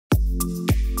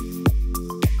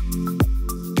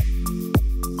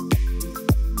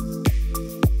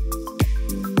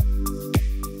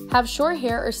Have short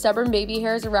hair or stubborn baby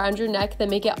hairs around your neck that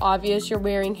make it obvious you're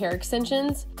wearing hair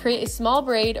extensions? Create a small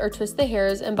braid or twist the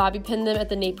hairs and bobby pin them at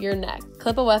the nape of your neck.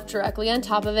 Clip a weft directly on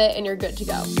top of it and you're good to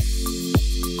go.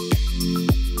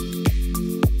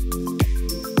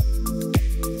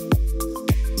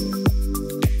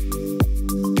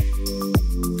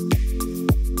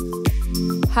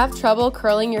 Have trouble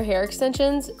curling your hair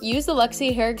extensions? Use the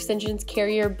Luxy hair extensions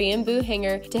carrier bamboo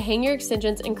hanger to hang your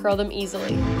extensions and curl them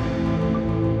easily.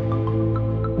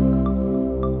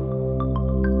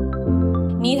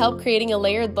 Need help creating a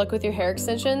layered look with your hair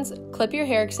extensions? Clip your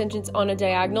hair extensions on a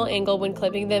diagonal angle when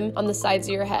clipping them on the sides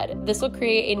of your head. This will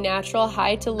create a natural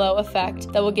high to low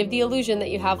effect that will give the illusion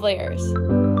that you have layers.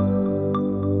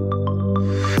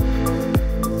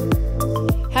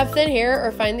 Have thin hair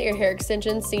or find that your hair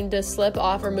extensions seem to slip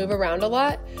off or move around a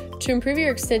lot? To improve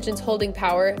your extensions holding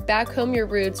power, backcomb your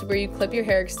roots where you clip your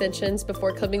hair extensions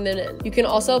before clipping them in. You can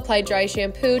also apply dry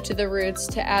shampoo to the roots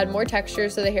to add more texture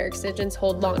so the hair extensions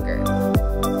hold longer.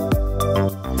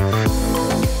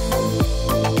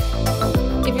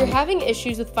 If you're having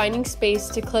issues with finding space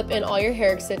to clip in all your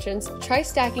hair extensions, try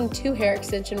stacking 2 hair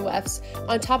extension wefts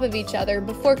on top of each other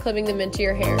before clipping them into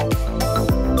your hair.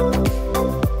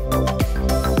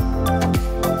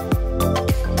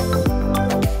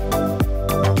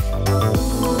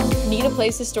 Need a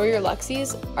place to store your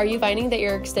Luxys? Are you finding that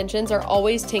your extensions are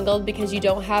always tangled because you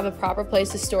don't have a proper place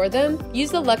to store them?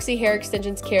 Use the Luxy hair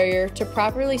extensions carrier to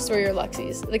properly store your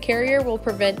Luxys. The carrier will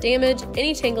prevent damage,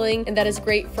 any tangling, and that is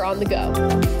great for on the go.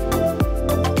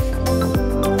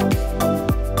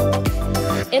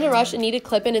 In a rush and need to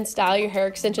clip in and style your hair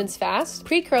extensions fast?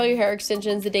 Pre-curl your hair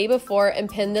extensions the day before and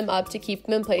pin them up to keep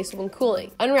them in place when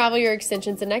cooling. Unravel your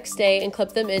extensions the next day and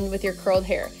clip them in with your curled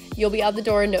hair. You'll be out the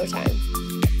door in no time.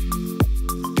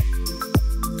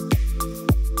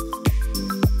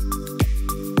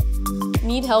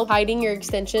 Need help hiding your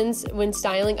extensions when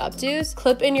styling updos?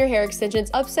 Clip in your hair extensions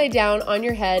upside down on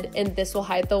your head and this will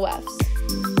hide the wefts.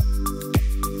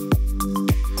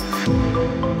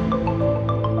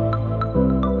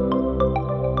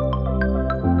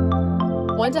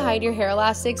 Want to hide your hair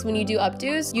elastics when you do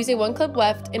updos? Use a 1-clip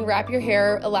weft and wrap your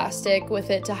hair elastic with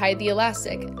it to hide the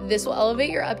elastic. This will elevate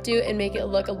your updo and make it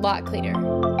look a lot cleaner.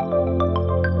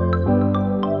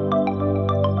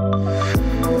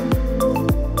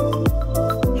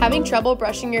 Having trouble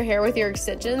brushing your hair with your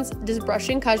extensions? Does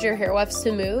brushing cause your hair wefts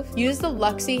to move? Use the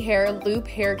Luxy Hair Loop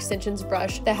Hair Extensions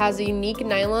brush that has a unique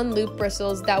nylon loop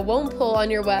bristles that won't pull on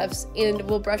your wefts and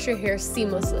will brush your hair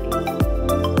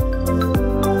seamlessly.